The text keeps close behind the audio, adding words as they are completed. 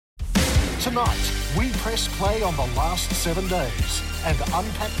Tonight, we press play on the last 7 days and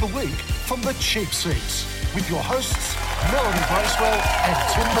unpack the week from the cheap seats with your hosts, Melanie Bracewell and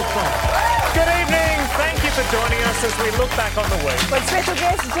Tim McDonald. Good evening. Thank you for joining us as we look back on the week. With special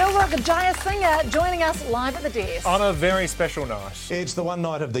guest Dilruk Jayasinghe joining us live at the desk. On a very special night. It's the one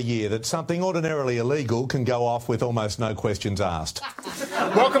night of the year that something ordinarily illegal can go off with almost no questions asked.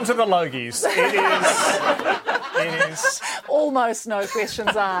 Welcome to the Logies. It is... Almost no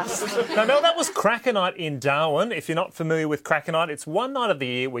questions asked. Now, Mel, that was Cracker Night in Darwin. If you're not familiar with Cracker Night, it's one night of the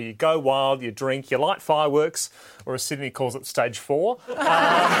year where you go wild, you drink, you light fireworks, or as Sydney calls it, stage 4. But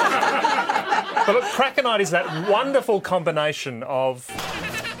look, Cracker Night is that wonderful combination of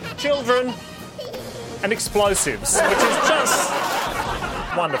children and explosives, which is just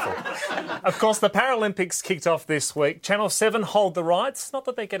wonderful. Of course, the Paralympics kicked off this week. Channel 7 hold the rights. Not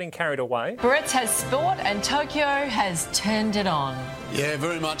that they're getting carried away. Brits has sport and Tokyo has turned it on. Yeah,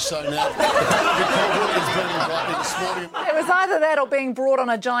 very much so now. The cold is burning brightly this morning. It was either that or being brought on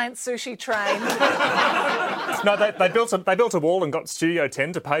a giant sushi train. No, they built a wall and got Studio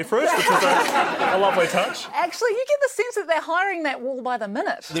 10 to pay for it, which was a lovely touch. Actually, you get the sense that they're hiring that wall by the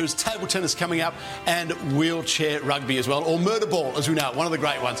minute. There is table tennis coming up and wheelchair rugby as well, or murder ball, as we know, one of the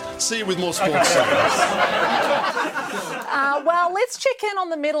great ones. See you with more sports. Well, let's check in on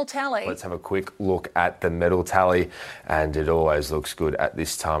the medal tally. Let's have a quick look at the medal tally, and it always looks good at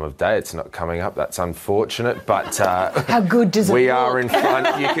this time of day. It's not coming up, that's unfortunate, but how good does it we look? are in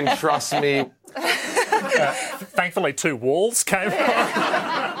front. You can trust me. Thankfully, 2 walls came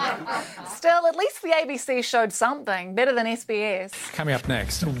on. Still, at least the ABC showed something, better than SBS. Coming up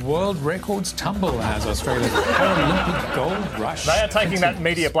next, world records tumble as Australia's Paralympic gold rush. They are taking that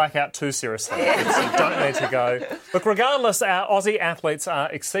media blackout too seriously. You don't need to go. Look, regardless, our Aussie athletes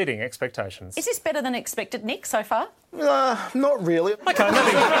are exceeding expectations. Is this better than expected, Nick, so far? Not really. Okay,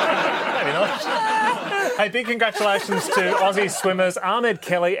 maybe not. Hey, big congratulations to Aussie swimmers Ahmed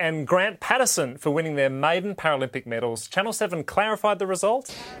Kelly and Grant Patterson for winning their maiden Paralympic medals. Channel 7 clarified the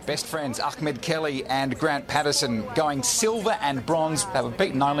result. Best friends Ahmed Kelly and Grant Patterson going silver and bronze. They were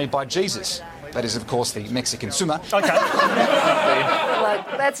beaten only by Jesus. That is, of course, the Mexican swimmer. Okay. Look,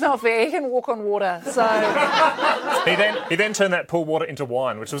 that's not fair. He can walk on water, so... He then turned that pool water into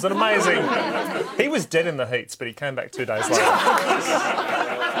wine, which was an amazing... He was dead in the heats, but he came back 2 days later.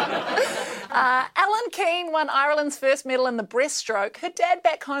 Alan Keane won Ireland's first medal in the breaststroke. Her dad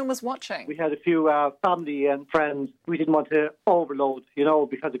back home was watching. We had a few family and friends. We didn't want to overload,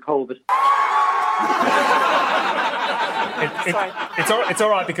 because of COVID. It's all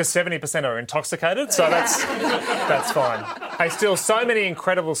right because 70% are intoxicated, so that's fine. Hey, still so many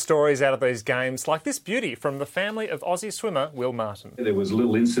incredible stories out of these games, like this beauty from the family of Aussie swimmer Will Martin. There was a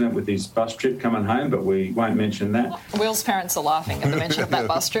little incident with his bus trip coming home, but we won't mention that. Will's parents are laughing at the mention of that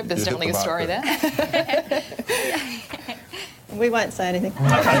bus trip. There's definitely a story there. We won't say anything. Maybe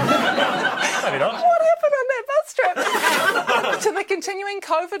not. What happened on that bus trip? To the continuing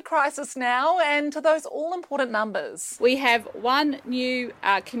COVID crisis now and to those all-important numbers. We have 1 new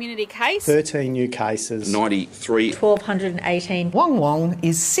community case. 13 new cases. 93. 1,218. Wong Wong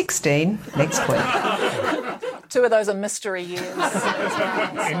is 16 next week. 2 of those are mystery years.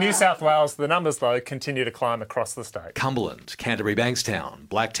 In New South Wales, the numbers, though, continue to climb across the state. Cumberland, Canterbury Bankstown,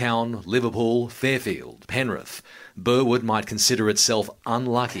 Blacktown, Liverpool, Fairfield, Penrith. Burwood might consider itself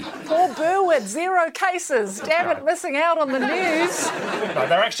unlucky. Poor Burwood, 0 cases. Damn it, missing out on the news. No,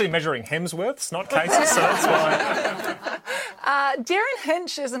 they're actually measuring Hemsworths, not cases, so that's why. Darren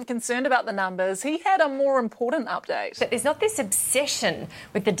Hinch isn't concerned about the numbers. He had a more important update. But there's not this obsession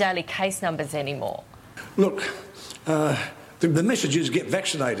with the daily case numbers anymore. Look, the message is get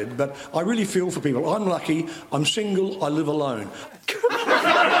vaccinated, but I really feel for people. I'm lucky, I'm single, I live alone.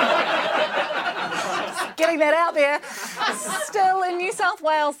 Getting that out there. Still, in New South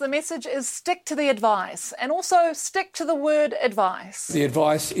Wales, the message is stick to the advice and also stick to the word advice. The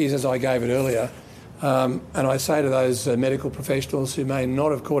advice is, as I gave it earlier, and I say to those medical professionals who may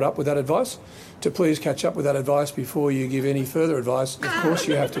not have caught up with that advice, to please catch up with that advice before you give any further advice. Of course,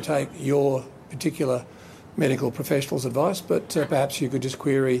 you have to take your particular medical professional's advice, but perhaps you could just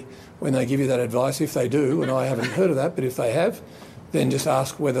query when they give you that advice, if they do, and I haven't heard of that, but if they have, then just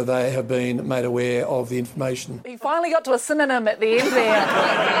ask whether they have been made aware of the information. You finally got to a synonym at the end there.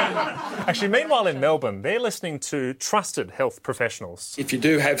 Actually, meanwhile in Melbourne, they're listening to trusted health professionals. If you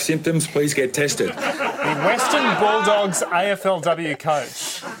do have symptoms, please get tested. The Western Bulldogs AFLW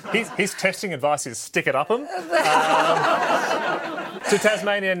coach, his testing advice is stick it up 'em. To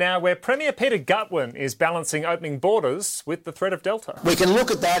Tasmania now, where Premier Peter Gutwein is balancing opening borders with the threat of Delta. We can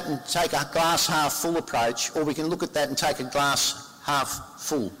look at that and take a glass half full approach, or we can look at that and take a glass half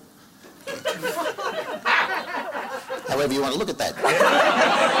full However you want to look at that.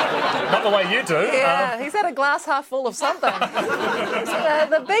 Not the way you do. Yeah, he's had a glass half full of something.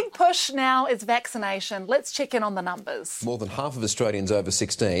 The big push now is vaccination. Let's check in on the numbers. More than half of Australians over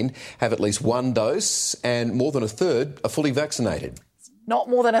 16 have at least one dose, and more than a third are fully vaccinated. Not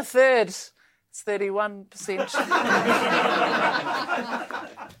more than a third. It's 31%.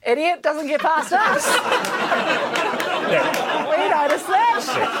 Idiot doesn't get past us. We noticed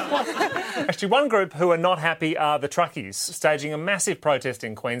that. Actually, one group who are not happy are the truckies, staging a massive protest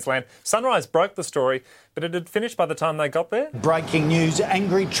in Queensland. Sunrise broke the story, but it had finished by the time they got there. Breaking news,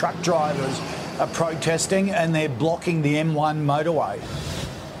 angry truck drivers are protesting and they're blocking the M1 motorway.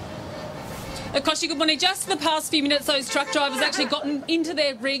 Koshi, good morning. Just the past few minutes, those truck drivers actually gotten into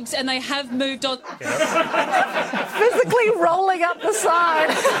their rigs and they have moved on. Physically rolling up the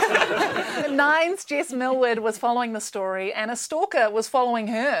side. Nine's Jess Millward was following the story and a stalker was following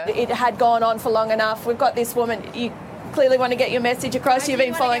her. It had gone on for long enough. We've got this woman. You clearly want to get your message across. You've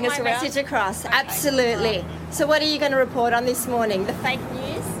been following us around. Message across, absolutely. So what are you going to report on this morning? The fake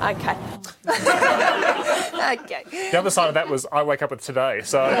news? Okay. Okay. The other side of that was I wake up with Today,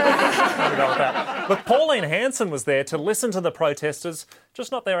 so I'm going to go with that. Look, Pauline Hanson was there to listen to the protesters,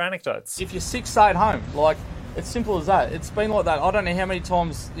 just not their anecdotes. If you're sick, stay at home. Like, it's simple as that. It's been like that. I don't know how many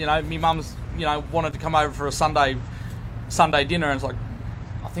times, my mum's, wanted to come over for a Sunday dinner, and it's like,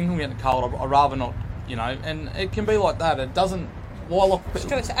 I think I'm getting cold. I'd rather not, and it can be like that. It doesn't. Why look?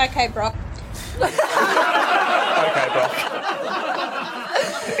 Okay, Brock. Okay, Brock.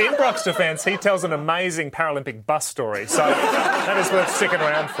 In Brock's defence, he tells an amazing Paralympic bus story, so that is worth sticking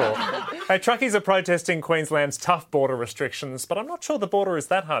around for. Hey, truckies are protesting Queensland's tough border restrictions, but I'm not sure the border is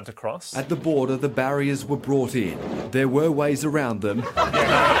that hard to cross. At the border, the barriers were brought in. There were ways around them.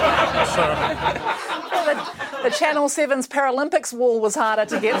 The Channel 7's Paralympics wall was harder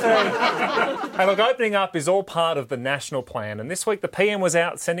to get through. Hey, look, opening up is all part of the national plan, and this week the PM was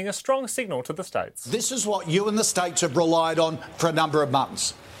out sending a strong signal to the states. This is what you and the states have relied on for a number of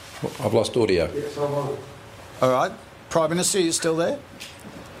months. I've lost audio. All right. Prime Minister, are you still there?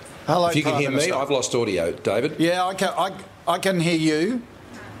 Hello, if you can Prime hear Minister. me, I've lost audio, David. Yeah, I can hear you.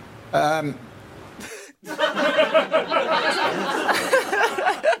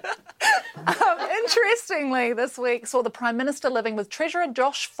 Interestingly, this week saw the Prime Minister living with Treasurer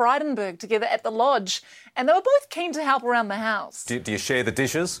Josh Frydenberg together at the Lodge, and they were both keen to help around the house. Do you share the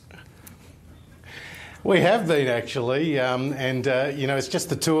dishes? We have been, actually, and it's just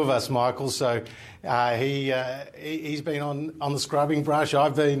the two of us, Michael, so he's been on the scrubbing brush.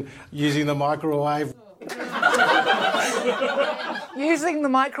 I've been using the microwave. Using the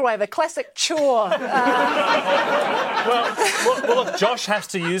microwave, a classic chore. Well, look, Josh has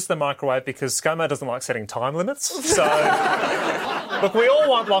to use the microwave because ScoMo doesn't like setting time limits. So, look, we all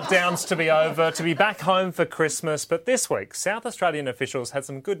want lockdowns to be over, to be back home for Christmas, but this week, South Australian officials had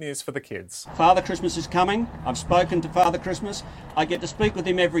some good news for the kids. Father Christmas is coming. I've spoken to Father Christmas. I get to speak with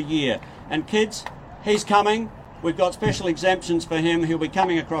him every year. And kids, he's coming. We've got special exemptions for him. He'll be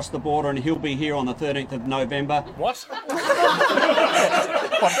coming across the border and he'll be here on the 13th of November. What?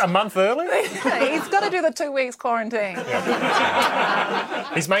 What, a month early? He's got to do the 2 weeks quarantine.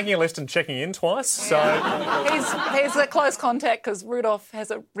 Yeah. He's making a list and checking in twice, so... He's a close contact because Rudolph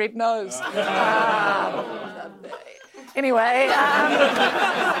has a red nose. Anyway,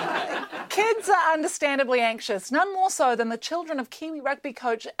 kids are understandably anxious, none more so than the children of Kiwi rugby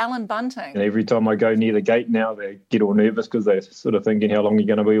coach Alan Bunting. And every time I go near the gate now, they get all nervous because they're sort of thinking, how long are you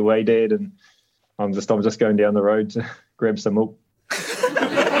going to be away, Dad? And I'm just going down the road to grab some milk.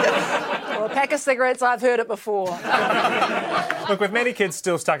 Or a pack of cigarettes, I've heard it before. Look, with many kids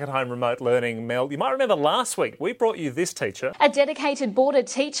still stuck at home remote learning, Mel, you might remember last week we brought you this teacher. A dedicated border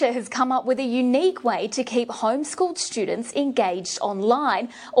teacher has come up with a unique way to keep homeschooled students engaged online,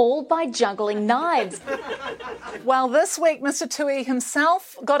 all by juggling knives. Well, this week Mr. Tui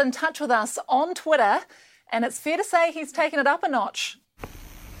himself got in touch with us on Twitter, and it's fair to say he's taken it up a notch.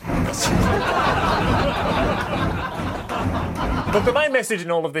 Look, the main message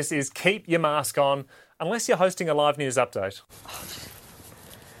in all of this is keep your mask on, unless you're hosting a live news update.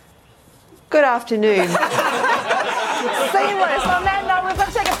 Good afternoon. Seamless. On that note, we've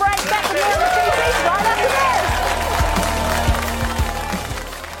got to take a break. Back to more of the TVs right after this.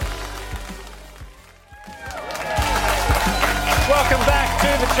 Welcome back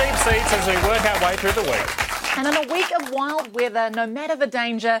to the cheap seats as we work our way through the week. And in a week of wild weather, no matter the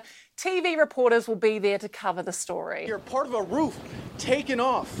danger, TV reporters will be there to cover the story. You're part of a roof taken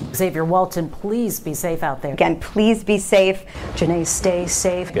off. Xavier Walton, please be safe out there. Again, please be safe. Janae, stay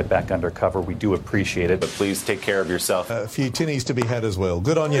safe. Get back under cover. We do appreciate it, but please take care of yourself. A few tinnies to be had as well.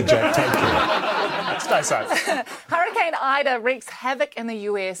 Good on you, Jack. Take care. Stay safe. Hurricane Ida wreaks havoc in the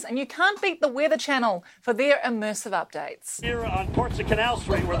US, and you can't beat the Weather Channel for their immersive updates. Here on parts of Canal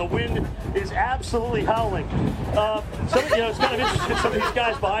Street, where the wind is absolutely howling. It's kind of interesting. Some of these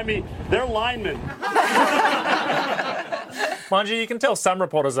guys behind me, they're linemen. Mind you can tell some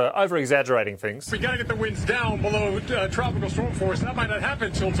reporters are over-exaggerating things. We got to get the winds down below tropical storm force. That might not happen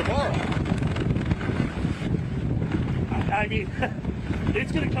until tomorrow. I mean,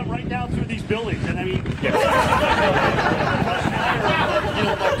 it's going to come right down through these buildings, and I mean,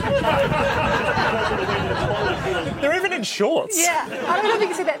 they're even in shorts. Yeah, I don't know if you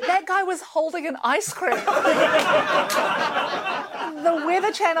can see that. That guy was holding an ice cream. The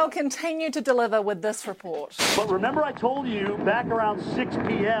Weather Channel continued to deliver with this report. But remember, I told you back around 6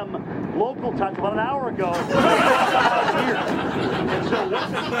 p.m. local time, about an hour ago.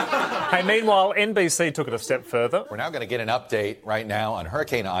 Hey, meanwhile, NBC took it a step further. We're now going to get an update right now on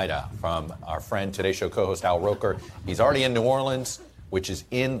Hurricane Ida from our friend, Today Show co-host Al Roker. He's already in New Orleans, which is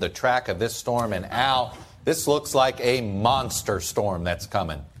in the track of this storm. And Al, this looks like a monster storm that's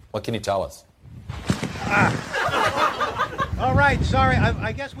coming. What can you tell us? All right, sorry,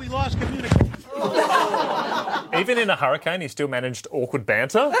 I guess we lost communication. Even in a hurricane, he still managed awkward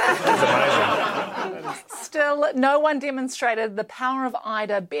banter. It's amazing. Still, no one demonstrated the power of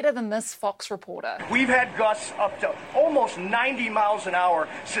Ida better than this Fox reporter. We've had gusts up to almost 90 miles an hour,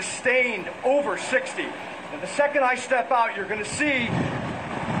 sustained over 60. And the second I step out, you're going to see...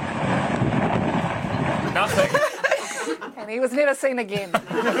 Nothing. And he was never seen again.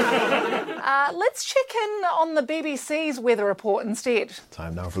 Let's check in on the BBC's weather report instead.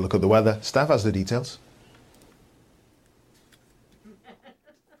 Time now for a look at the weather. Staff has the details.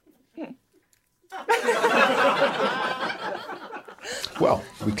 Well,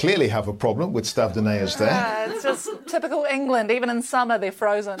 we clearly have a problem with Stav Danaeus there. It's just typical England. Even in summer, they're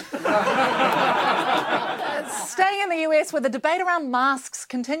frozen. Staying in the US, where the debate around masks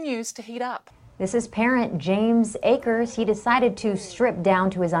continues to heat up. This is parent James Akers. He decided to strip down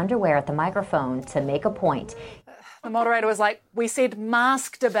to his underwear at the microphone to make a point. The moderator was like, we said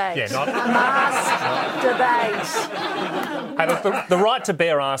mask debate. Yeah, not... Mask debate. Hey, look, the right to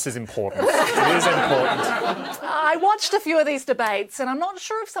bare ass is important. It is important. I watched a few of these debates, and I'm not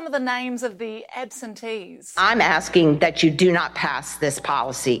sure of some of the names of the absentees. I'm asking that you do not pass this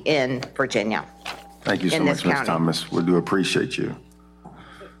policy in Virginia. Thank you so much, Ms. Thomas. We do appreciate you.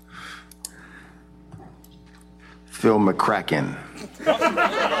 Phil McCracken.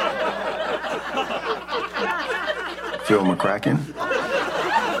 Phil McCracken.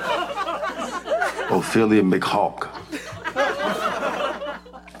 Ophelia McHawk.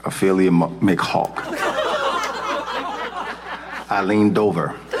 Ophelia McHawk. Eileen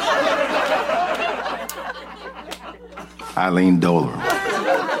Dover. Eileen Dover.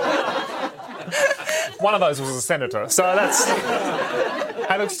 One of those was a senator, so that's...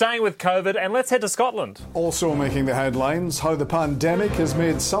 Hey, look, staying with COVID, and let's head to Scotland. Also making the headlines, how the pandemic has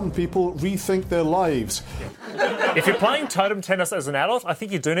made some people rethink their lives. If you're playing totem tennis as an adult, I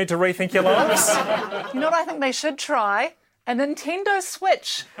think you do need to rethink your lives. You know what I think they should try? A Nintendo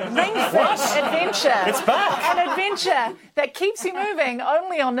Switch Ring Fit Adventure. It's back. An adventure that keeps you moving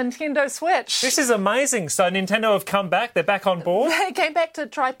only on Nintendo Switch. This is amazing. So Nintendo have come back. They're back on board. They came back to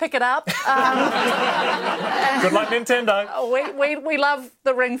try pick it up. Good luck, Nintendo. We love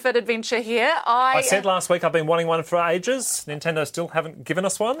the Ring Fit Adventure here. I said last week I've been wanting one for ages. Nintendo still haven't given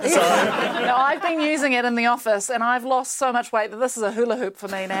us one. So. No, I've been using it in the office, and I've lost so much weight that this is a hula hoop for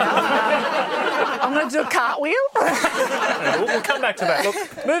me now. I'm going to do a cartwheel. We'll come back to that.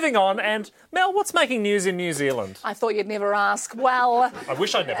 Look, moving on, and Mel, what's making news in New Zealand? I thought you'd never ask. Well... I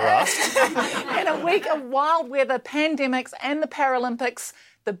wish I'd never asked. In a week of wild weather, pandemics and the Paralympics,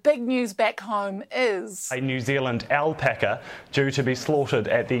 the big news back home is... A New Zealand alpaca due to be slaughtered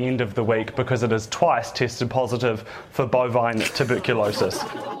at the end of the week because it has twice tested positive for bovine tuberculosis.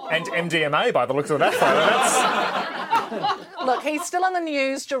 And MDMA by the looks of that photo. Look, he's still in the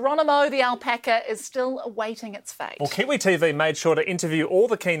news. Geronimo the alpaca is still awaiting its fate. Well, Kiwi TV made sure to interview all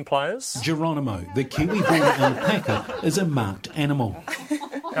the keen players. Geronimo, the Kiwi-born alpaca, is a marked animal.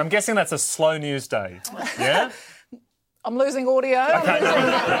 I'm guessing that's a slow news day, yeah? I'm losing audio. Okay.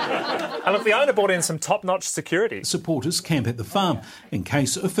 And look, the owner brought in some top-notch security. Supporters camp at the farm in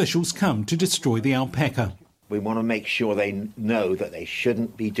case officials come to destroy the alpaca. We want to make sure they know that they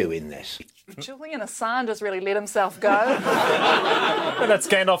shouldn't be doing this. Julian Assange has really let himself go. Well, that's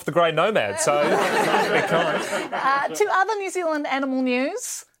Gandalf the Grey Nomad, so be kind. To other New Zealand animal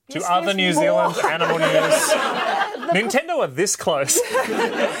news. To other New Zealand animal news. Nintendo are this close.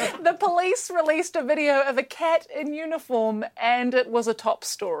 The police released a video of a cat in uniform and it was a top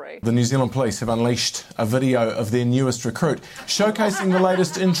story. The New Zealand Police have unleashed a video of their newest recruit, showcasing the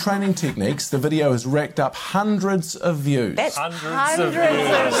latest in training techniques. The video has racked up hundreds of views. That's hundreds of views.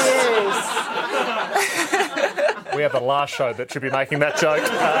 We are the last show that should be making that joke.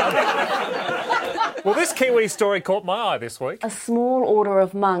 Well, this Kiwi story caught my eye this week. A small order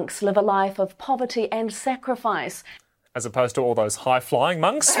of monks live a life of poverty and sacrifice. As opposed to all those high-flying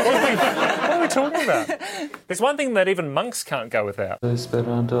monks? What are we talking about? There's one thing that even monks can't go without. We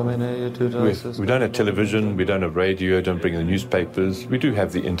don't have television, we don't have radio, don't bring the newspapers. We do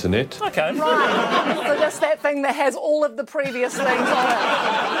have the internet. Okay. Right. So just that thing that has all of the previous things on it.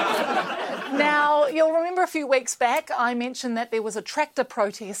 Now, you'll remember a few weeks back I mentioned that there was a tractor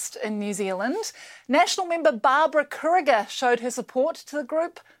protest in New Zealand. National member Barbara Kuriger showed her support to the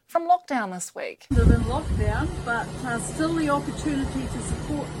group from lockdown this week. They're in lockdown, but still the opportunity to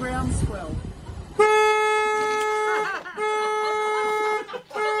support Groundswell.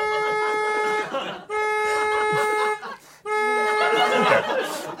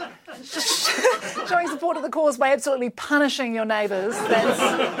 Showing support of the cause by absolutely punishing your neighbours.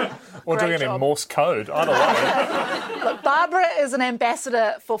 Or doing it in Morse code. I don't know. Look, Barbara is an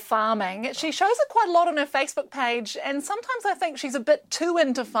ambassador for farming. She shows it quite a lot on her Facebook page, and sometimes I think she's a bit too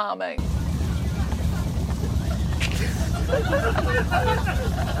into farming.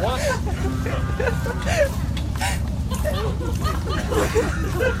 What?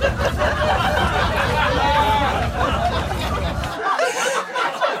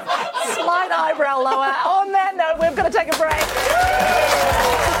 Slight eyebrow lower. On that note, we've got to take a break.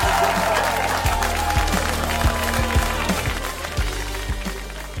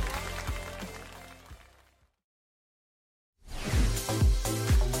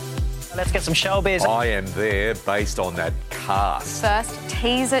 Let's get some showbiz. I am there based on that cast. First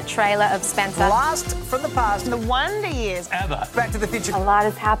teaser trailer of Spencer. Blast from the past in the wonder years. Ever. Back to the Future. A lot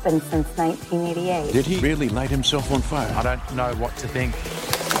has happened since 1988. Did he really light himself on fire? I don't know what to think.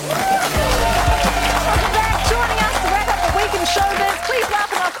 Welcome back. Joining us to wrap up the week in showbiz, please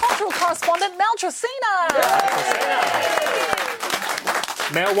welcome our cultural correspondent, Mel Tracina.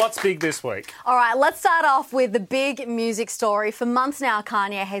 Mel, what's big this week? All right, let's start off with the big music story. For months now,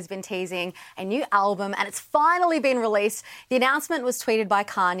 Kanye has been teasing a new album and it's finally been released. The announcement was tweeted by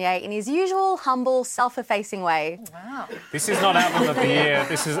Kanye in his usual humble, self-effacing way. Wow. This is not album of the year,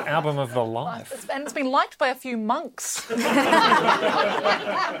 this is album of the life. And it's been liked by a few monks. The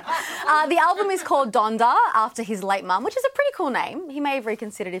album is called Donda, after his late mum, which is a pretty cool name. He may have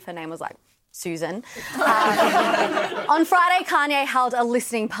reconsidered if her name was like Susan. On Friday, Kanye held a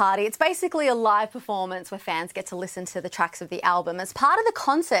listening party. It's basically a live performance where fans get to listen to the tracks of the album. As part of the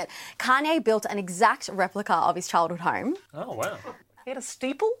concert, Kanye built an exact replica of his childhood home. Oh, wow. He had a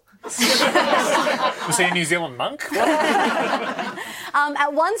steeple? Was he a New Zealand monk?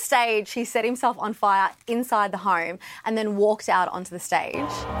 At one stage, he set himself on fire inside the home and then walked out onto the stage.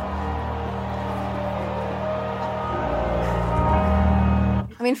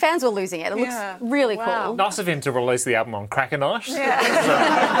 I mean, fans were losing it. It looks really cool. Nice of him to release the album on cracker knife. Yeah.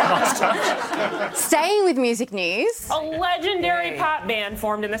 Nice touch. Staying with music news. A legendary pop band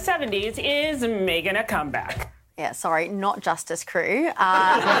formed in the 70s is making a comeback. Yeah, sorry, not Justice Crew.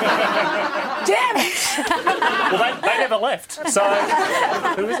 Damn it! Well, they never left, so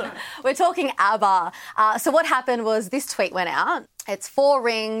who is it? We're talking ABBA. So what happened was this tweet went out. It's 4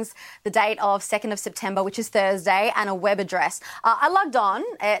 rings, the date of 2nd of September, which is Thursday, and a web address. I logged on.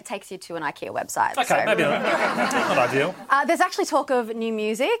 It takes you to an IKEA website. Okay, so. maybe not ideal. There's actually talk of new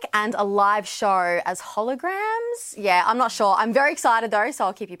music and a live show as holograms. Yeah, I'm not sure. I'm very excited, though, so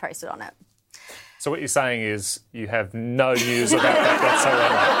I'll keep you posted on it. So what you're saying is you have no news about that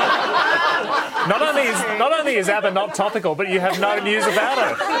whatsoever. Not only is ABBA not topical, but you have no news about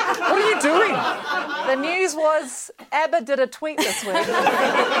it. What are you doing? The news was ABBA did a tweet this week.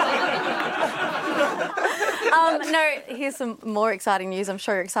 No, here's some more exciting news. I'm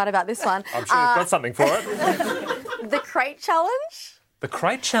sure you're excited about this one. I'm sure you've got something for it. The Crate Challenge. The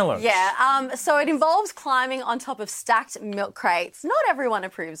Crate Challenge? Yeah, so it involves climbing on top of stacked milk crates. Not everyone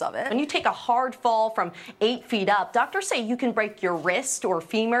approves of it. When you take a hard fall from 8 feet up, doctors say you can break your wrist or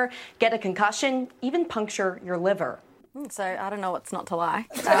femur, get a concussion, even puncture your liver. So I don't know what's not to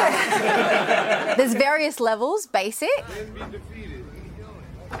like. There's various levels, basic.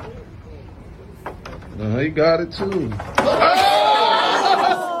 No, he got it too.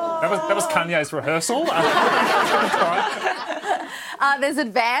 That was Kanye's rehearsal. There's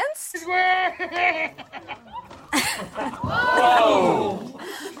advanced. Whoa!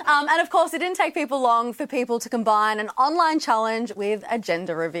 And of course, it didn't take people long for people to combine an online challenge with a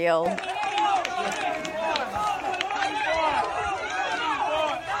gender reveal.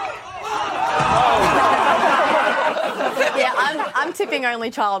 Yeah, I'm tipping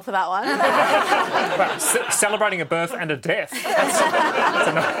only child for that one. Well, celebrating a birth and a death. That's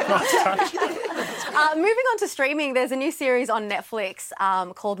a nice touch. Moving on to streaming, there's a new series on Netflix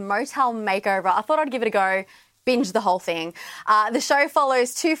called Motel Makeover. I thought I'd give it a go. Binge the whole thing. The show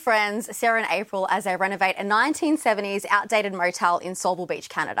follows two friends, Sarah and April, as they renovate a 1970s outdated motel in Sauble Beach,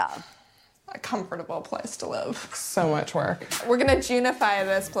 Canada. A comfortable place to live. So much work. We're gonna junify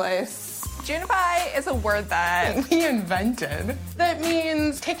this place. Junify is a word that we invented. That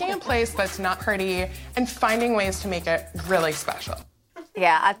means taking a place that's not pretty and finding ways to make it really special.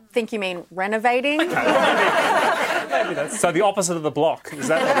 Yeah, I think you mean renovating. Maybe that's so the opposite of the block. Is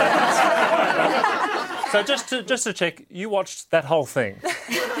that what that is? So just to check, you watched that whole thing?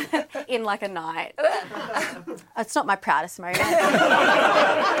 In like a night. It's not my proudest moment.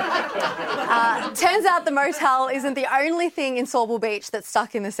 Turns out the motel isn't the only thing in Sauble Beach that's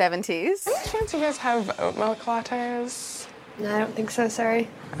stuck in the 70s. Any chance you guys have oat milk lattes? No, I don't think so, sorry.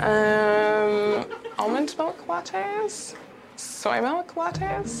 Almond milk lattes? Soy milk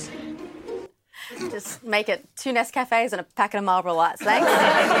lattes? Just make it 2 Nescafes and a packet of Marlboro Lights, thanks.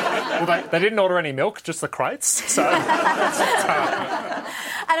 Well, they didn't order any milk, just the crates. So. And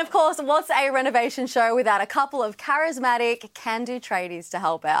of course, what's a renovation show without a couple of charismatic, can-do tradies to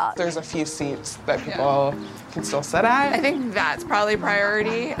help out? There's a few seats that people can still sit at. I think that's probably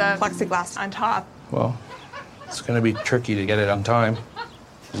priority. The plexiglass on top. Well, it's going to be tricky to get it on time.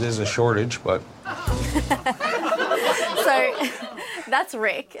 It is a shortage, but... So that's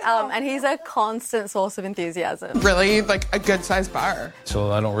Rick, and he's a constant source of enthusiasm. Really, like a good-sized bar.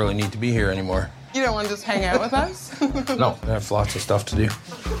 So I don't really need to be here anymore. You don't want to just hang out with us? No, I have lots of stuff to do.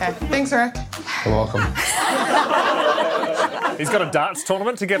 Okay, thanks, Rick. You're welcome. He's got a darts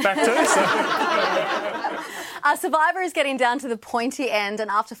tournament to get back to, so... Survivor is getting down to the pointy end, and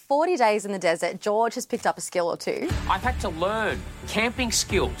after 40 days in the desert, George has picked up a skill or two. I've had to learn camping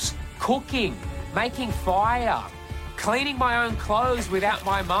skills, cooking, making fire, cleaning my own clothes without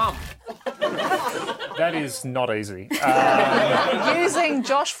my mum. That is not easy. Using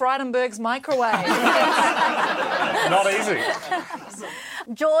Josh Frydenberg's microwave. Not easy.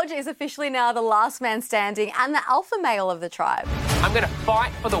 George is officially now the last man standing and the alpha male of the tribe. I'm going to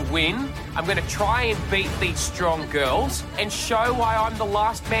fight for the win. I'm going to try and beat these strong girls and show why I'm the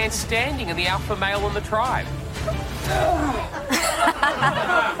last man standing and the alpha male in the tribe.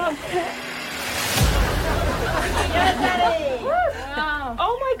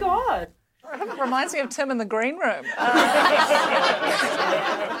 Oh my God. It reminds me of Tim in the green room.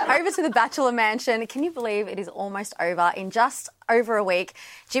 Over to the Bachelor Mansion. Can you believe it is almost over? In just over a week,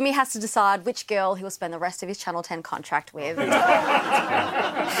 Jimmy has to decide which girl he will spend the rest of his Channel 10 contract with.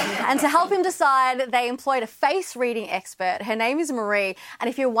 And to help him decide, they employed a face reading expert. Her name is Marie. And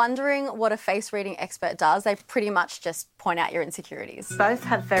if you're wondering what a face reading expert does, they pretty much just point out your insecurities. Both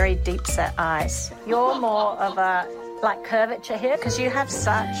have very deep set eyes. You're more of a curvature here because you have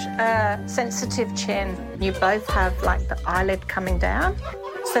such a sensitive chin. You both have like the eyelid coming down.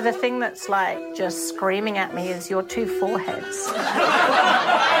 So the thing that's like just screaming at me is your two foreheads.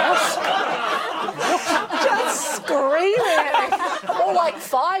 Just screaming. More like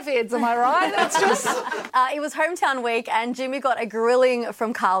 5 heads, am I right? It's just... It was hometown week and Jimmy got a grilling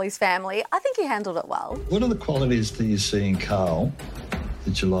from Carly's family. I think he handled it well. What are the qualities that you see in Carl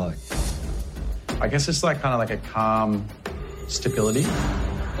that you like? I guess it's like kind of like a calm stability.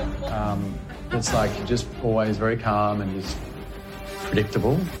 It's like just always very calm and just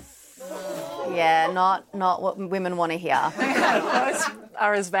predictable. Yeah, not what women want to hear. Those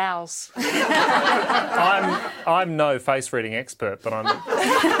are his vows. I'm no face reading expert, but I'm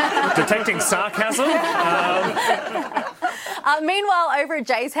detecting sarcasm. Meanwhile, over at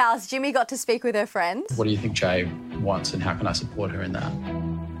Jay's house, Jimmy got to speak with her friend. What do you think Jay wants and how can I support her in that?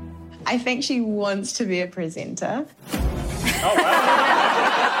 I think she wants to be a presenter. Oh, wow.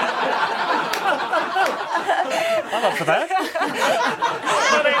 I'm up for that.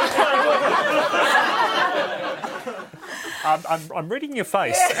 I'm reading your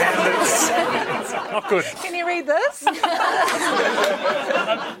face, and it's not good. Can you read this? No,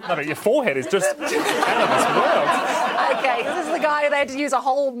 but your forehead is just out of this world. Okay, this is the guy who had to use a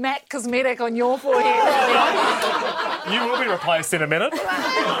whole matte cosmetic on your forehead. You will be replaced in a minute.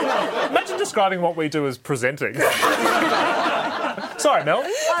 Imagine describing what we do as presenting. Sorry, Mel.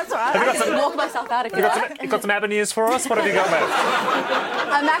 That's all right. Have you I got can some- walk myself out if you like. You got some avenues for us? What have you got left?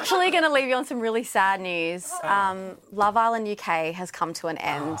 I'm actually going to leave you on some really sad news. Love Island UK has come to an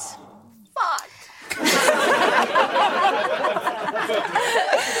end. Fuck.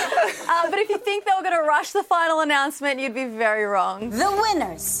 But if you think they were going to rush the final announcement, you'd be very wrong. The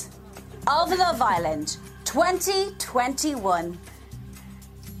winners of Love Island 2021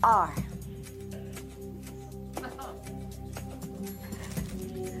 are...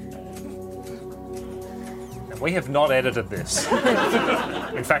 We have not edited this.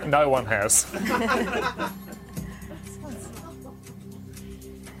 In fact, no one has.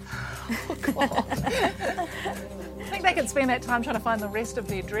 Oh, God. I think they could spend that time trying to find the rest of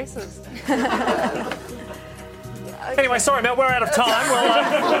their dresses. Anyway, sorry, Mel, we're out of time.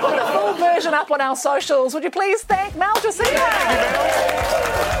 We'll put the full version up on our socials. Would you please thank Mel Jacino?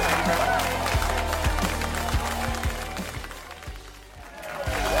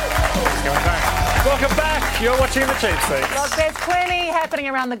 Welcome back. You're watching The Cheap Seats. Look, there's plenty happening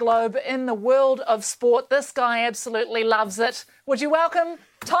around the globe in the world of sport. This guy absolutely loves it. Would you welcome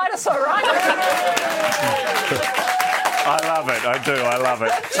Titus O'Reilly? I love it. I do. I love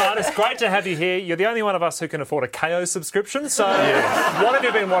it. Titus, great to have you here. You're the only one of us who can afford a KO subscription. So what have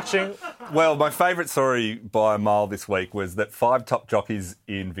you been watching? Well, my favourite story by a mile this week was that 5 top jockeys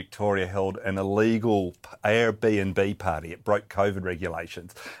in Victoria held an illegal Airbnb party. It broke COVID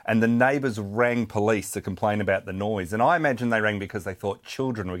regulations. And the neighbours rang police to complain about the noise. And I imagine they rang because they thought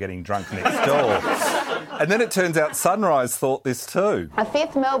children were getting drunk next door. And then it turns out Sunrise thought this too. A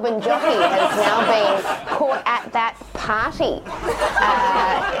 5th Melbourne jockey has now been caught at that party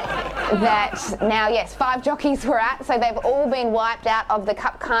that now, yes, 5 jockeys were at, so they've all been wiped out of the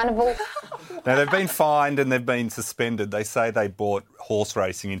Cup Carnival. Now, they've been fined and they've been suspended. They say they brought horse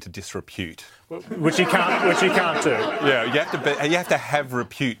racing into disrepute. Which you can't do. Yeah, you have to have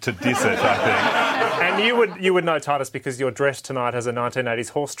repute to diss it, I think. And you would know, Titus, because you're dressed tonight as a 1980s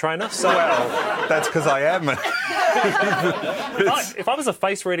horse trainer. So well, that's because I am. If I was a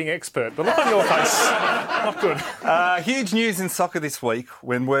face-reading expert, the look on your face, not good. Huge news in soccer this week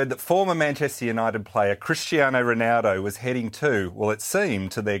when word that former Manchester United player Cristiano Ronaldo was heading to, well, it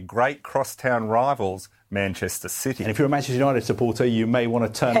seemed, to their great crosstown rivals, Manchester City. And if you're a Manchester United supporter, you may want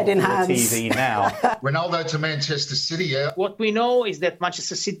to turn off the TV now. Ronaldo to Manchester City, yeah. What we know is that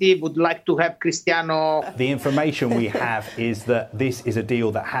Manchester City would like to have Cristiano. The information we have is that this is a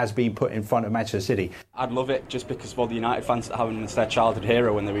deal that has been put in front of Manchester City. I'd love it just because for the United fans that having their childhood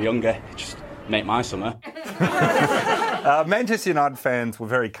hero when they were younger, it just make my summer. Manchester United fans were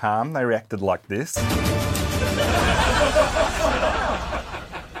very calm. They reacted like this.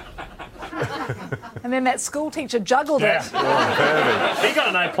 And then that school teacher juggled it. Oh, he got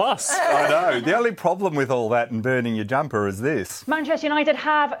an A+. I know. The only problem with all that and burning your jumper is this. Manchester United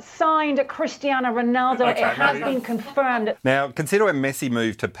have signed Cristiano Ronaldo. Okay, it has been confirmed. Now, consider when Messi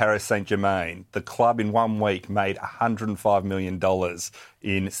moved to Paris Saint-Germain. The club in 1 week made $105 million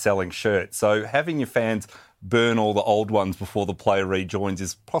in selling shirts. So having your fans burn all the old ones before the player rejoins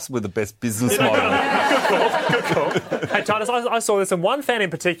is possibly the best business model. Good call. Hey, Titus, I saw this, and one fan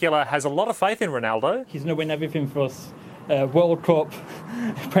in particular has a lot of faith in Ronaldo. He's going to win everything for us. World Cup,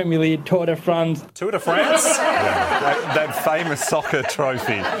 Premier League, Tour de France. Tour de France? that famous soccer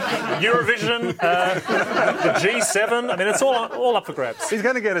trophy. Eurovision, the G7. I mean, it's all up for grabs. He's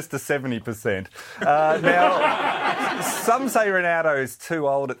going to get us to 70%. Now, some say Ronaldo is too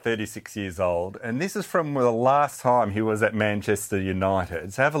old at 36 years old, and this is from the last time he was at Manchester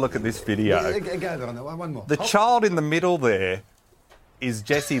United. So have a look at this video. One more. The child in the middle there is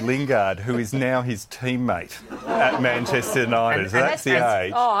Jesse Lingard, who is now his teammate at Manchester United. So that's the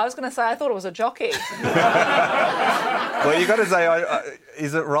age. Oh, I was going to say, I thought it was a jockey. Well, you've got to say,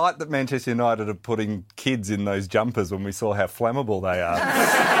 is it right that Manchester United are putting kids in those jumpers when we saw how flammable they are?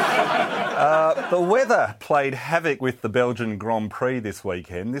 The weather played havoc with the Belgian Grand Prix this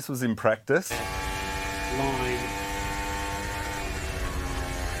weekend. This was in practice.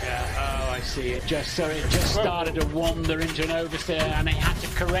 See it just started to wander into an oversteer and they had to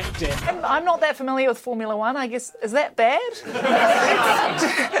correct it. I'm not that familiar with Formula One. I guess, is that bad?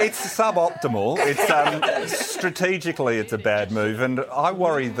 It's suboptimal. It's strategically it's a bad move, and I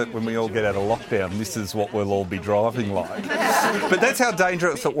worry that when we all get out of lockdown, this is what we'll all be driving like. But that's how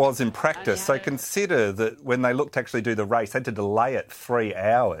dangerous it was in practice. So consider that when they looked to actually do the race, they had to delay it 3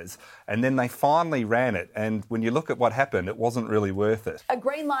 hours. And then they finally ran it. And when you look at what happened, it wasn't really worth it. A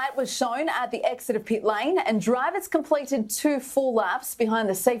green light was shown at the exit of pit lane and drivers completed 2 full laps behind the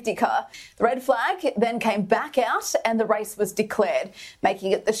a safety car. The red flag then came back out and the race was declared,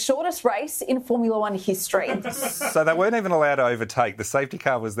 making it the shortest race in Formula One history. So they weren't even allowed to overtake. The safety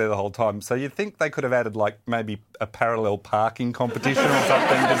car was there the whole time. So you'd think they could have added, like, maybe a parallel parking competition or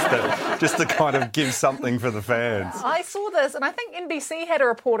something just to kind of give something for the fans. I saw this, and I think NBC had a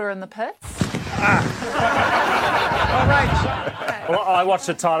reporter in the pits. All right. Well, I watched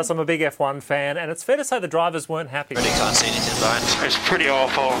it, Titus. I'm a big F1 fan, and it's fair to say the drivers weren't happy. Really can't see anything, Brian. It's pretty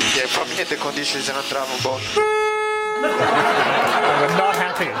awful. Yeah, probably hit the conditions and untravelable. We're not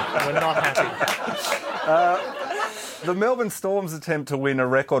happy. We're not happy. The Melbourne Storm's attempt to win a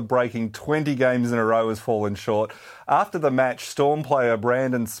record-breaking 20 games in a row has fallen short. After the match, Storm player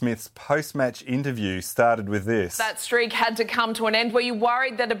Brandon Smith's post-match interview started with this. That streak had to come to an end. Were you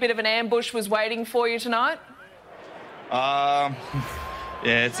worried that a bit of an ambush was waiting for you tonight? Yeah,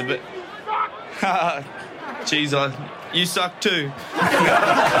 it's a bit... Jeez, you suck too.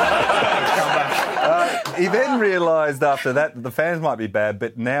 He then realised after that the fans might be bad,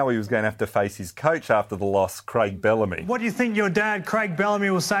 but now he was going to have to face his coach after the loss, Craig Bellamy. What do you think your dad, Craig Bellamy,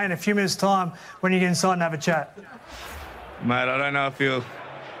 will say in a few minutes' time when you get inside and have a chat? Mate, I don't know if he'll...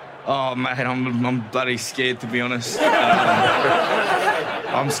 Oh, mate, I'm bloody scared, to be honest.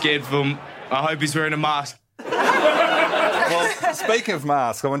 I'm scared for him. I hope he's wearing a mask. Well, speaking of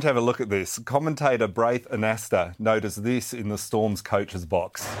masks, I want to have a look at this. Commentator Braith Anasta noticed this in the Storm's coach's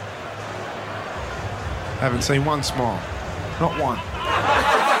box. Haven't seen one smile. Not one.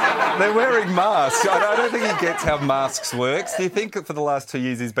 They're wearing masks. I don't think he gets how masks works. Do you think that for the last 2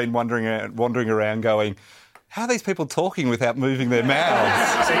 years he's been wandering around going, how are these people talking without moving their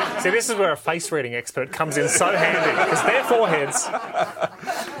mouths? See, this is where a face-reading expert comes in so handy, because their foreheads...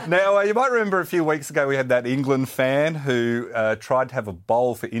 Now, you might remember a few weeks ago we had that England fan who tried to have a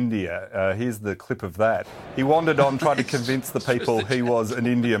bowl for India. Here's the clip of that. He wandered on trying to convince the people he was an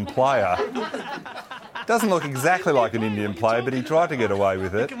Indian player. Doesn't look exactly like an Indian player, but he tried to get away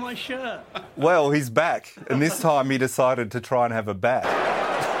with it. Look at my shirt. Well, he's back, and this time he decided to try and have a bat.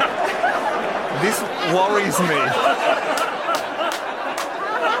 This worries me.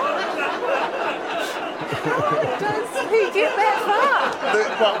 Does he get that far?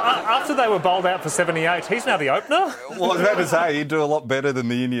 Well, after they were bowled out for 78, he's now the opener. Well, I was about to say, he'd do a lot better than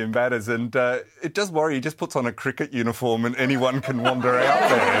the Indian batters, and it does worry. He just puts on a cricket uniform and anyone can wander out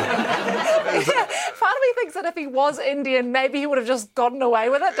there. Yeah, part of me thinks that if he was Indian, maybe he would have just gotten away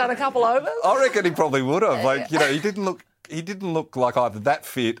with it, done a couple overs. I reckon he probably would have. Like, you know, he didn't look like either that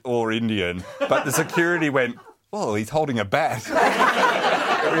fit or Indian, but the security went, oh, he's holding a bat. You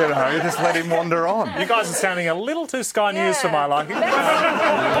know, just let him wander on. You guys are sounding a little too Sky News for my liking.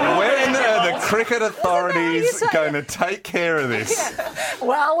 When are the cricket authorities going to take care of this? Yeah.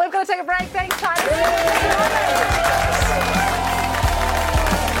 Well, we've got to take a break. Thanks, Titus.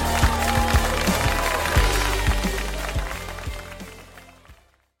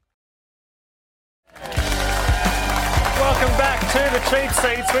 Welcome back to the cheap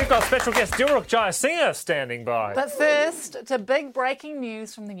seats. We've got special guest Dilruk Jayasinghe standing by. But first, to big breaking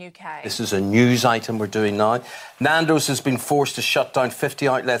news from the UK. This is a news item we're doing now. Nando's has been forced to shut down 50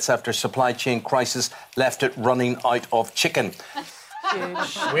 outlets after supply chain crisis left it running out of chicken.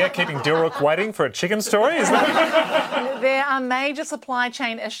 We are keeping Dilruk waiting for a chicken story, isn't it? There are major supply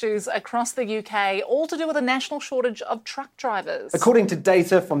chain issues across the UK, all to do with a national shortage of truck drivers. According to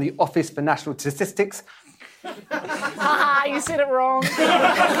data from the Office for National Statistics... Haha, you said it wrong.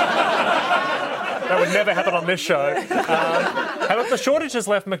 That would never happen on this show. However, the shortage has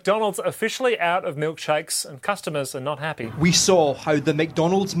left McDonald's officially out of milkshakes and customers are not happy. We saw how the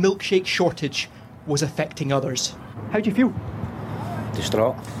McDonald's milkshake shortage was affecting others. How do you feel?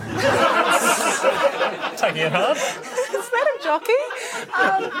 Distraught. Taking it hard. Is that a jockey?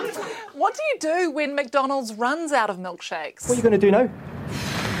 What do you do when McDonald's runs out of milkshakes? What are you going to do now?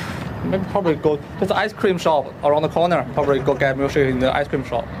 Maybe probably go. There's an ice cream shop around the corner. Probably go get a milkshake in the ice cream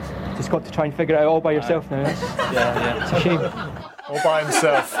shop. Just got to try and figure it out all by yourself now. Yeah. It's a shame. All by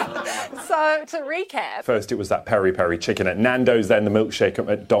himself. So, to recap... First it was that peri-peri chicken at Nando's, then the milkshake at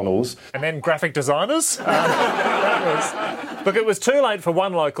McDonald's. And then graphic designers. Look, it was too late for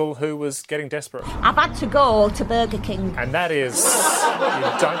one local who was getting desperate. I've had to go to Burger King. And that is...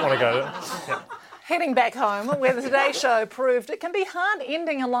 You don't want to go to... Yeah. Heading back home, where the Today Show proved it can be hard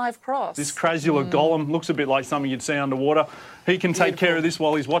ending a live cross. This Krasula Golem looks a bit like something you'd see underwater. He can take care of this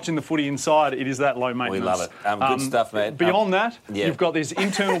while he's watching the footy inside. It is that low maintenance. We love it. Good stuff, mate. Beyond that, you've got this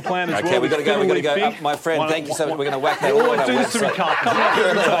internal plan as well. Okay, we've got to go. My friend, thank you so much. We're going to whack that all always do this to me, Carl.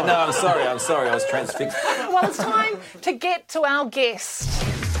 No, I'm sorry. I was transfixed. Well, it's time to get to our guest.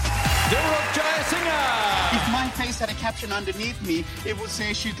 Dilruk Jayasinghe. If my face had a caption underneath me. It would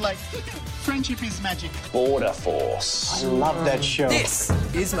say shit like, friendship is magic. Border Force. I love that show. This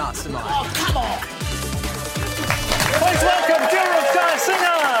is Mastermind. Oh, come on! Please welcome Dilruk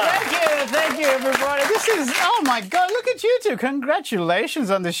Jayasinha. Thank you, everybody. This is, oh my God, look at you two. Congratulations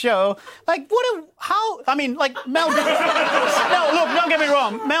on the show. Like, Mel... No, look, don't get me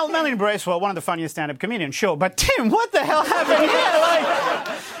wrong. Melanie Bracewell, one of the funniest stand-up comedians, sure. But Tim, what the hell happened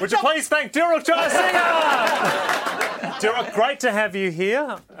here? Would you please thank Dilruk Jayasinha? Dilruk, great to have you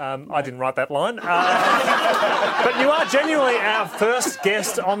here. I didn't write that line. But you are genuinely our first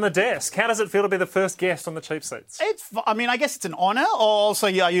guest on the desk. How does it feel to be the first guest on the cheap seats? I guess it's an honour, or also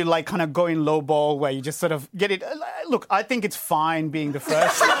are you like kind of going low ball where you just sort of get it? Look, I think it's fine being the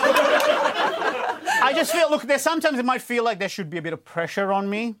first. I just feel, look, sometimes it might feel like there should be a bit of pressure on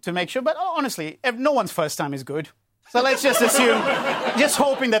me to make sure, but honestly, no one's first time is good. So let's just assume, just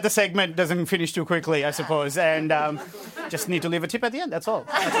hoping that the segment doesn't finish too quickly, I suppose, and just need to leave a tip at the end, that's all.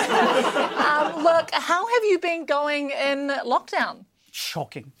 Look, how have you been going in lockdown?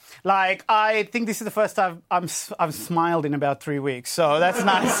 Shocking. Like, I think this is the first time I've smiled in about 3 weeks, so that's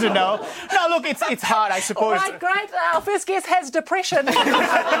nice to know. No, look, it's hard, I suppose. All right, great. Our first guest has depression. Well,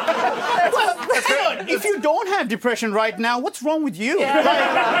 hang on. If you don't have depression right now, what's wrong with you? Yeah.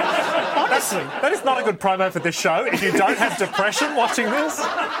 Like, honestly. That is not a good promo for this show. If you don't have depression watching this. There's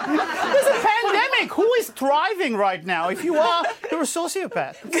a pandemic. Who is thriving right now? If you are, you're a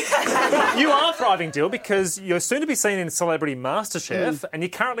sociopath. You are thriving, Dil, because you're soon to be seen in Celebrity MasterChef, and you're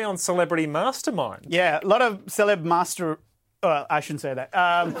currently on Celebrity Mastermind. Yeah, a lot of celeb master... I shouldn't say that.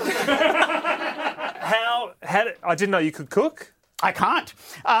 I didn't know you could cook. I can't.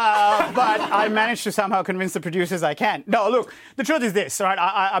 But I managed to somehow convince the producers I can. No, look, the truth is this, all right?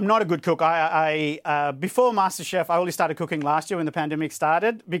 I'm not a good cook. Before MasterChef, I only started cooking last year when the pandemic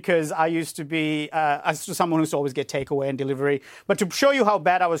started because I used to be someone who used to always get takeaway and delivery. But to show you how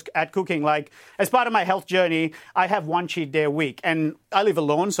bad I was at cooking, like, as part of my health journey, I have one cheat day a week. And I live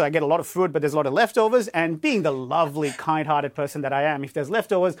alone, so I get a lot of food, but there's a lot of leftovers. And being the lovely, kind-hearted person that I am, if there's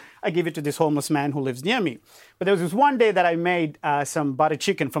leftovers, I give it to this homeless man who lives near me. But there was this one day that I made some butter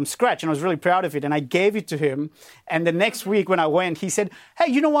chicken from scratch, and I was really proud of it, and I gave it to him. And the next week when I went, he said, "Hey,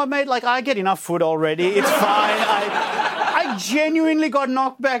 you know what, mate? Like, I get enough food already. It's fine." I genuinely got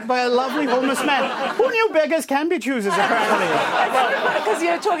knocked back by a lovely homeless man. Who knew beggars can be choosers, apparently? Because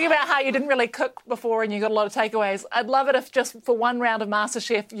you're talking about how you didn't really cook before and you got a lot of takeaways. I'd love it if just for one round of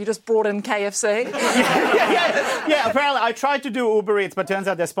MasterChef you just brought in KFC. Yeah, apparently I tried to do Uber Eats, but turns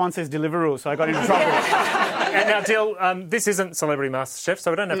out their sponsor is Deliveroo, so I got into trouble. And now, Dil, this isn't Celebrity MasterChef,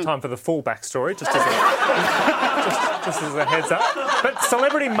 so we don't have time for the full backstory, just as a heads up. But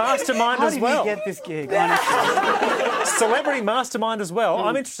Celebrity Mastermind as well. How did you get this gig, honestly? Celebrity Mastermind as well.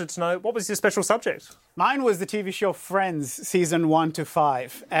 I'm interested to know, what was your special subject? Mine was the TV show Friends, season 1 to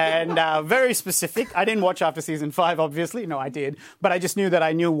 5. And very specific. I didn't watch after season 5, obviously. No, I did. But I just knew that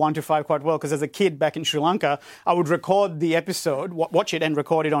I knew 1 to 5 quite well, because as a kid back in Sri Lanka, I would record the episode, watch it and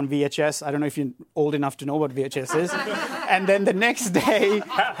record it on VHS. I don't know if you're old enough to know what VHS is. And then the next day...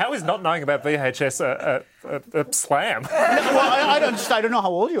 How is not knowing about VHS a slam? Well, I don't know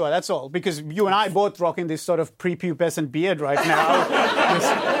how old you are, that's all. Because you and I both rocking this sort of prepubescent beard right now. This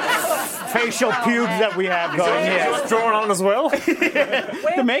facial pubes that we have going here. Just drawn on as well?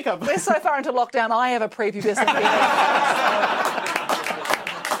 The makeup. We're so far into lockdown, I have a prepubescent beard.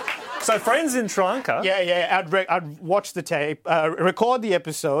 So Friends in Sri Lanka? Yeah. I'd watch the tape, record the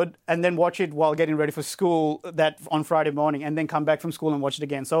episode, and then watch it while getting ready for school on Friday morning, and then come back from school and watch it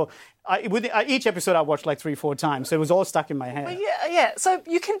again. So with each episode I watched like 3-4 times, so it was all stuck in my head. Well, yeah. So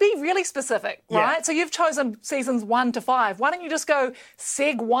you can be really specific, right? Yeah. So you've chosen seasons 1 to 5. Why don't you just go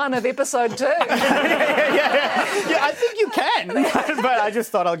seg 1 of episode 2? Yeah, I think you can, but I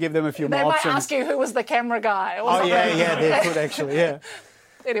just thought I'll give them a few more options. They might ask you who was the camera guy or something. Yeah, they could actually, yeah.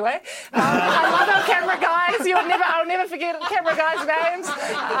 Anyway, I love our camera guys. I'll never forget camera guys' names.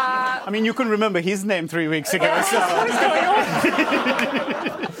 I mean, you can remember his name 3 weeks ago. Yeah, so. what is going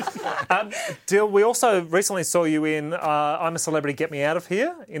on? Dil, we also recently saw you in I'm a Celebrity, Get Me Out of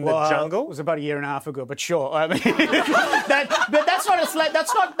Here in the jungle. It was about 1.5 years ago, but sure. I mean, but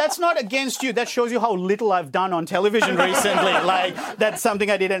that's not against you. That shows you how little I've done on television recently. Like, that's something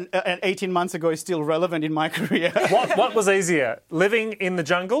I did 18 months ago is still relevant in my career. What was easier, living in the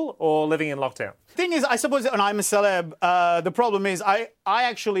jungle or living in lockdown? Thing is, I suppose on I'm a Celeb, the problem is I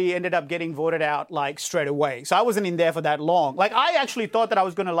actually ended up getting voted out like straight away. So I wasn't in there for that long. Like, I actually thought that I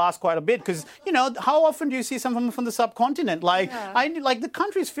was going to last quite a bit because, you know, how often do you see someone from the subcontinent? Like, the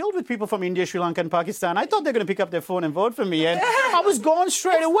country's filled with people from India, Sri Lanka and Pakistan. I thought they were going to pick up their phone and vote for me, and I was gone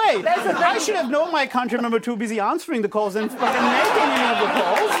straight away. I should have known my countrymen were too busy answering the calls and fucking making any of the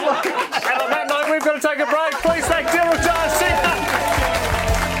calls. And on that note, we've got to take a break. Please thank Dilraj Singh.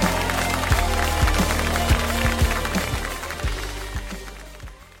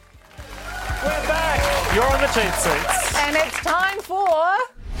 We're back. You're on the cheap seats. And it's time for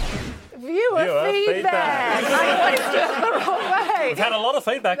viewer feedback. I always do it the wrong way. We've had a lot of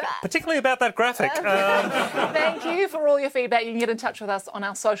feedback, particularly about that graphic. Thank you for all your feedback. You can get in touch with us on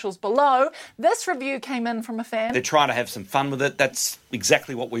our socials below. This review came in from a fan. They're trying to have some fun with it. That's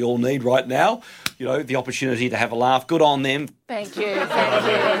exactly what we all need right now. You know, the opportunity to have a laugh. Good on them. Thank you.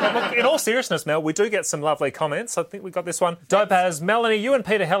 Thank you. Look, in all seriousness, Mel, we do get some lovely comments. I think we got this one. Dope as Melanie, you and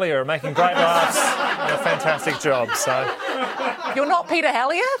Peter Hellier are making great laughs. A fantastic job. So you're not Peter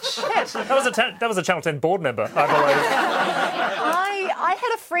Hellier? Shit. That was a Channel 10 board member, I believe. I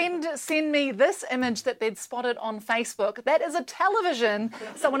had a friend send me this image that they'd spotted on Facebook. That is a television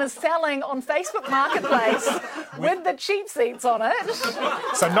someone is selling on Facebook Marketplace with the cheap seats on it.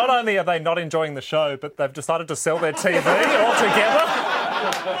 So not only are they not enjoying the show, but they've decided to sell their TV altogether.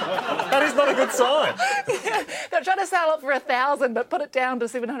 That is not a good sign. Yeah, they're trying to sell it for $1,000, but put it down to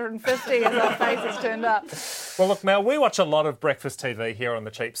 $750 as our faces turned up. Well, look, Mel, we watch a lot of breakfast TV here on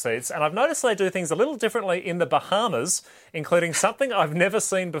the cheap seats, and I've noticed they do things a little differently in the Bahamas, including something I've never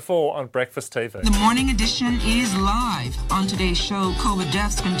seen before on breakfast TV. The morning edition is live. On today's show, COVID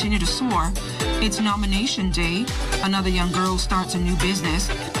deaths continue to soar. It's nomination day. Another young girl starts a new business.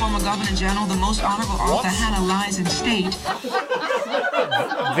 Former Governor General, the most honourable Arthur Hannah lies in state.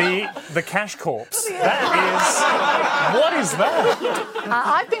 The Cash Corpse. What is that?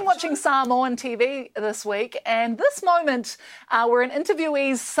 I've been watching Samoan TV this week, and this moment where an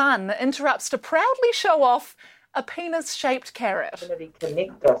interviewee's son interrupts to proudly show off a penis-shaped carrot.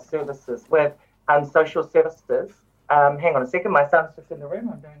 Connect our services with social services. Hang on a second, my son's just in the room.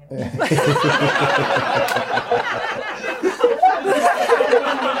 I'm doing it.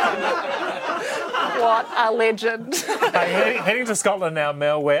 What a legend. Hey, heading to Scotland now,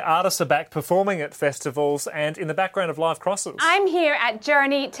 Mel, where artists are back performing at festivals and in the background of live crosses. I'm here at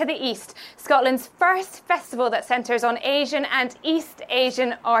Journey to the East, Scotland's first festival that centres on Asian and East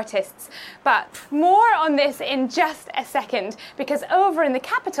Asian artists. But more on this in just a second, because over in the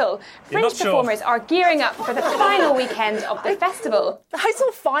capital, Fringe performers are gearing up for the final weekend of the festival. I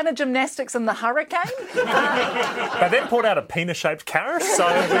saw finer gymnastics in the Hurricane. They then pulled out a penis-shaped carrot, so...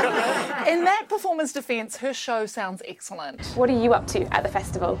 In that performer's defence, her show sounds excellent. What are you up to at the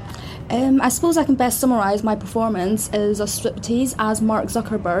festival? I suppose I can best summarise my performance as a striptease as Mark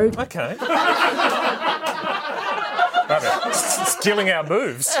Zuckerberg. Okay. Stealing our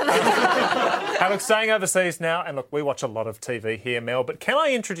moves. Look, staying overseas now, and look, we watch a lot of TV here, Mel, but can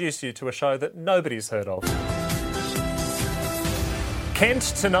I introduce you to a show that nobody's heard of? Kent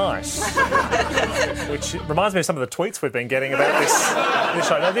Tonight, which reminds me of some of the tweets we've been getting about this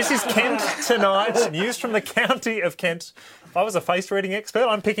show. Now, this is Kent Tonight, news from the county of Kent. If I was a face-reading expert,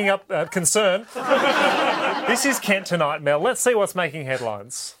 I'm picking up concern. This is Kent Tonight, Mel. Let's see what's making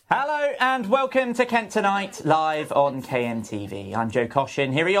headlines. Hello and welcome to Kent Tonight, live on KMTV. I'm Joe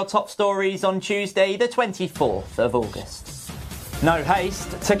Coshin. Here are your top stories on Tuesday, the 24th of August. No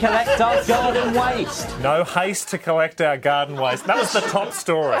haste to collect our garden waste. No haste to collect our garden waste. That was the top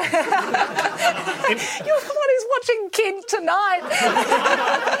story. You're the one who's watching Kent Tonight.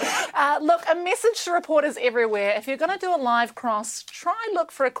 Look, a message to reporters everywhere. If you're going to do a live cross, try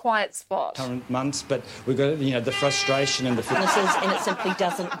look for a quiet spot. Current months, but we've got, the frustration and the... And it simply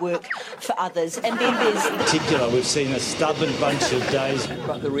doesn't work for others. And then there's... In particular, we've seen a stubborn bunch of days.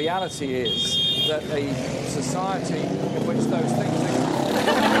 But the reality is that a society in which those things...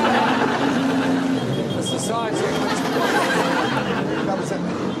 a society in which...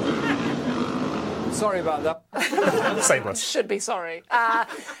 Sorry about that. Seamless. Should be sorry. I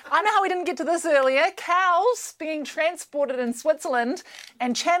know how we didn't get to this earlier. Cows being transported in Switzerland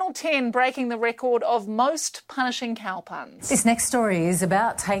and Channel 10 breaking the record of most punishing cow puns. This next story is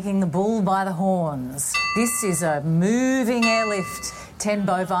about taking the bull by the horns. This is a moving airlift. 10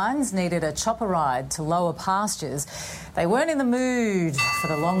 bovines needed a chopper ride to lower pastures. They weren't in the mood for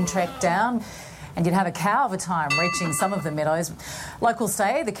the long trek down. And you'd have a cow of a time reaching some of the meadows. Locals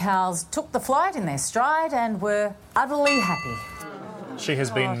say the cows took the flight in their stride and were utterly happy. She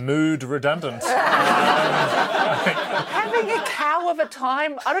has been mood redundant. Having a cow of a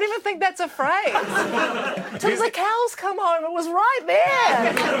time, I don't even think that's a phrase. Till the cows come home, it was right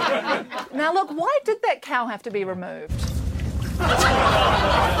there. Now look, why did that cow have to be removed?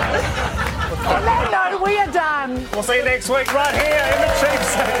 On that note, we are done. We'll see you next week right here in the Cheap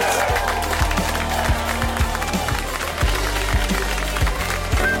Seats.